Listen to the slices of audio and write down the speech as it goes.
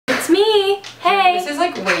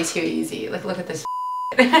like way too easy. Like, look at this.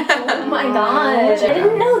 Oh my gosh. I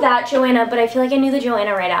didn't know that, Joanna, but I feel like I knew the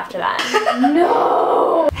Joanna right after that.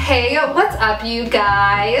 No! Hey, what's up, you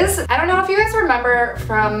guys? I don't know if you guys remember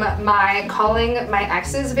from my calling my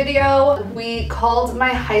exes video, we called my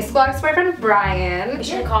high school ex-boyfriend Brian. We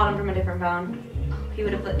should have called him from a different phone. He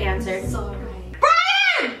would have answered. So right.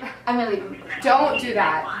 Brian! I'm gonna leave him. Don't do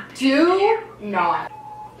that. Do not.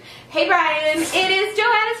 Hey Brian, it is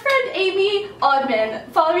Joanna's friend Amy Oddman.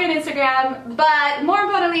 Follow me on Instagram, but more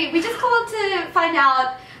importantly, we just called to find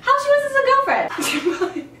out how she was as a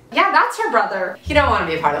girlfriend. Yeah, that's her brother. You don't want to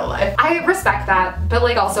be a part of the life. I respect that, but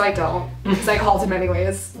like also I don't, because I called him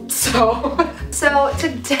anyways. So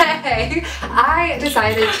today I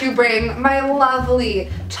decided to bring my lovely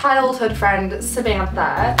childhood friend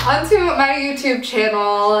Samantha onto my YouTube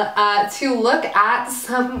channel to look at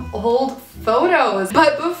some old photos.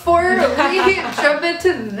 But before we jump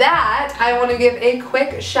into that, I want to give a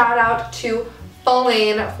quick shout out to Full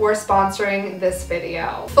Lane for sponsoring this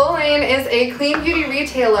video. Full Lane is a clean beauty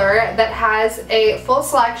retailer that has a full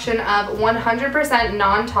selection of 100%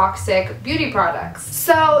 non-toxic beauty products.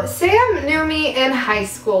 So Sam knew me in high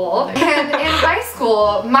school, and in high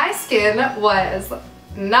school my skin was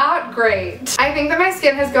not great. I think that my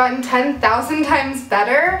skin has gotten 10,000 times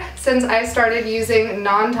better since I started using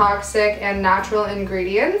non-toxic and natural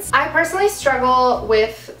ingredients. I personally struggle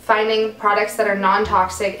with finding products that are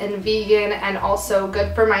non-toxic and vegan and also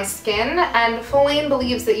good for my skin, and Full Lane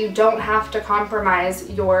believes that you don't have to compromise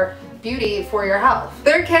your beauty for your health.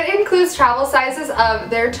 Their kit includes travel sizes of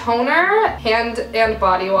their toner, hand and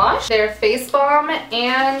body wash, their face balm,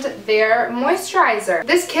 and their moisturizer.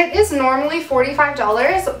 This kit is normally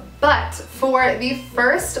 $45, but for the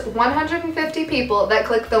first 150 people that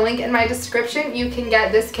click the link in my description, you can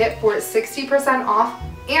get this kit for 60% off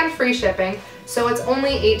and free shipping. So it's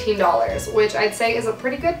only $18, which I'd say is a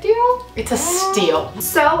pretty good deal. It's a steal.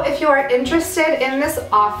 So if you are interested in this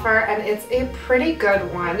offer, and it's a pretty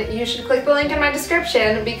good one, you should click the link in my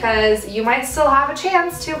description because you might still have a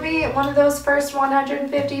chance to be one of those first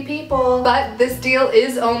 150 people. But this deal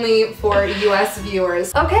is only for US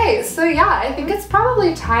viewers. Okay, so yeah, I think it's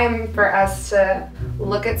probably time for us to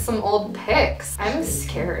look at some old pics. I'm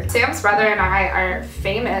scared. Sam's brother and I are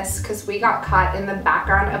famous because we got caught in the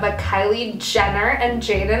background of a Kylie Jenner and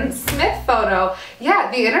Jaden Smith photo. Yeah,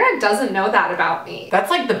 the internet doesn't know that about me. That's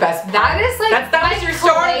like the best part. That is like that was your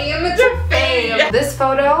claim to fame. This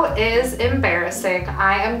photo is embarrassing.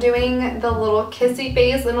 I am doing the little kissy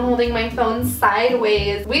face and holding my phone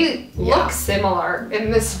sideways. We look similar in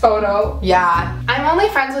this photo. Yeah. I'm only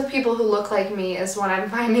friends with people who look like me is what I'm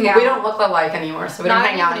finding out. We don't look alike anymore, so we don't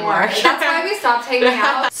hang out anymore. That's why we stopped hanging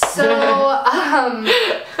out.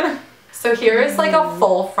 So here is like a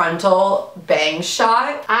full frontal bang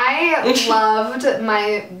shot. I loved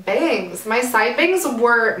my bangs. My side bangs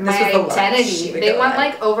were my identity. They went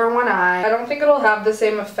like over one eye. I don't think it'll have the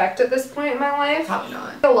same effect at this point in my life. Probably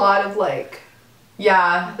not. A lot of like,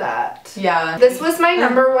 yeah, that. Yeah. This was my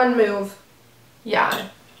 #1 move. Yeah.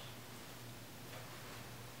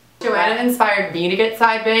 Joanna inspired me to get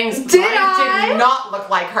side bangs. Did Mine I? did not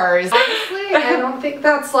look like hers. Honestly, I don't think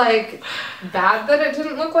that's like bad that it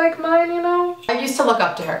didn't look like mine, you know? I used to look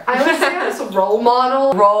up to her. I would say I was a role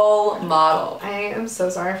model. Role model. I am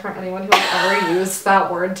so sorry for anyone who has ever used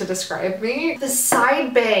that word to describe me. The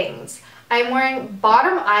side bangs. I'm wearing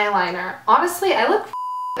bottom eyeliner. Honestly, I look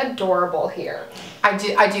adorable here. I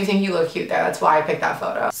do think you look cute there. That's why I picked that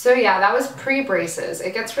photo. So yeah, that was pre-braces.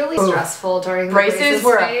 It gets really stressful during the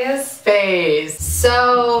braces phase.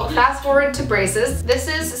 So fast forward to braces. This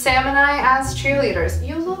is Sam and I as cheerleaders.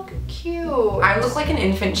 You look cute. I look like an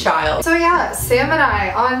infant child. So yeah, Sam and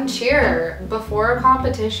I on cheer before a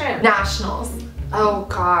competition. Nationals. Oh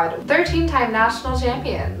god. 13-time national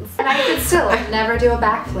champions. And I could still never do a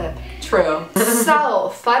backflip. True. So,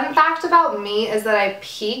 fun fact about me is that I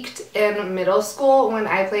peaked in middle school when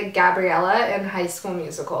I played Gabriella in High School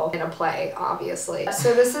Musical, in a play, obviously.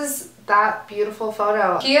 So this is that beautiful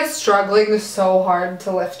photo. He is struggling so hard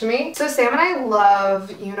to lift me. So Sam and I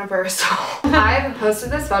love Universal. I've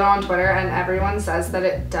posted this photo on Twitter and everyone says that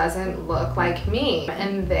it doesn't look like me.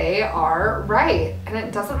 And they are right. And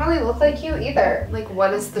it doesn't really look like you either. Like,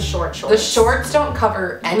 what is the shorts? The shorts don't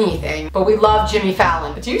cover anything, but we love Jimmy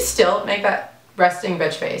Fallon. Do you still make that resting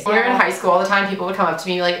bitch face? When we were in high school all the time, people would come up to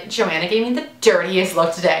me like, Joanna gave me the dirtiest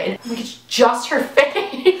look today. And I'm like, it's just her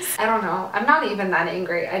face. I don't know. I'm not even that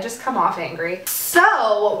angry. I just come off angry.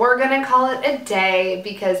 So we're gonna call it a day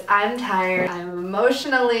because I'm tired. I'm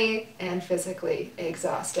emotionally and physically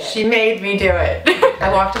exhausted. She made me do it.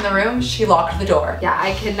 I walked in the room, she locked the door. Yeah,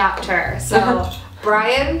 I kidnapped her. So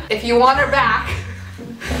Brian, if you want her back,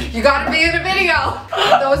 You gotta be in a video.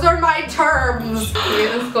 Those are my terms. He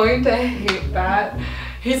is going to hate that.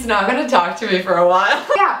 He's not gonna talk to me for a while.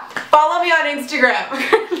 Yeah. Follow me on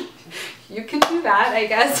Instagram. You can do that, I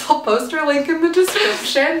guess. I'll post her link in the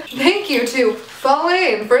description. Thank you to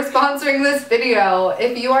Pauline for sponsoring this video.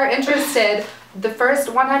 If you are interested, the first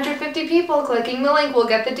 150 people clicking the link will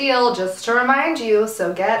get the deal, just to remind you,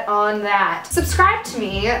 so get on that. Subscribe to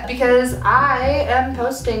me because I am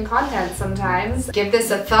posting content sometimes. Give this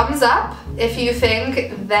a thumbs up if you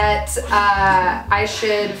think that I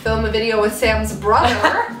should film a video with Sam's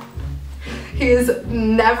brother. He is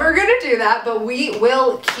never gonna do that, but we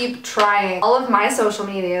will keep trying. All of my social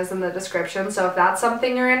media is in the description, so if that's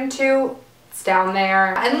something you're into, it's down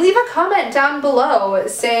there. And leave a comment down below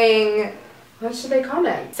saying, what should they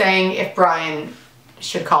comment? Saying if Brian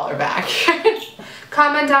should call her back.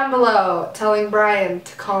 Comment down below telling Brian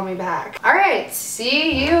to call me back. All right,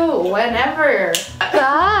 see you whenever.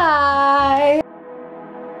 Bye.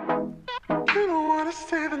 You don't wanna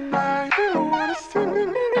stay the night. You don't wanna stay the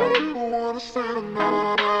night. You don't wanna stay the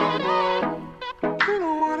night. You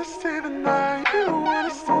don't wanna stay the night. You don't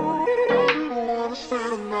wanna stay. You don't wanna stay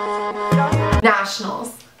the night. Nationals.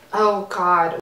 Oh God.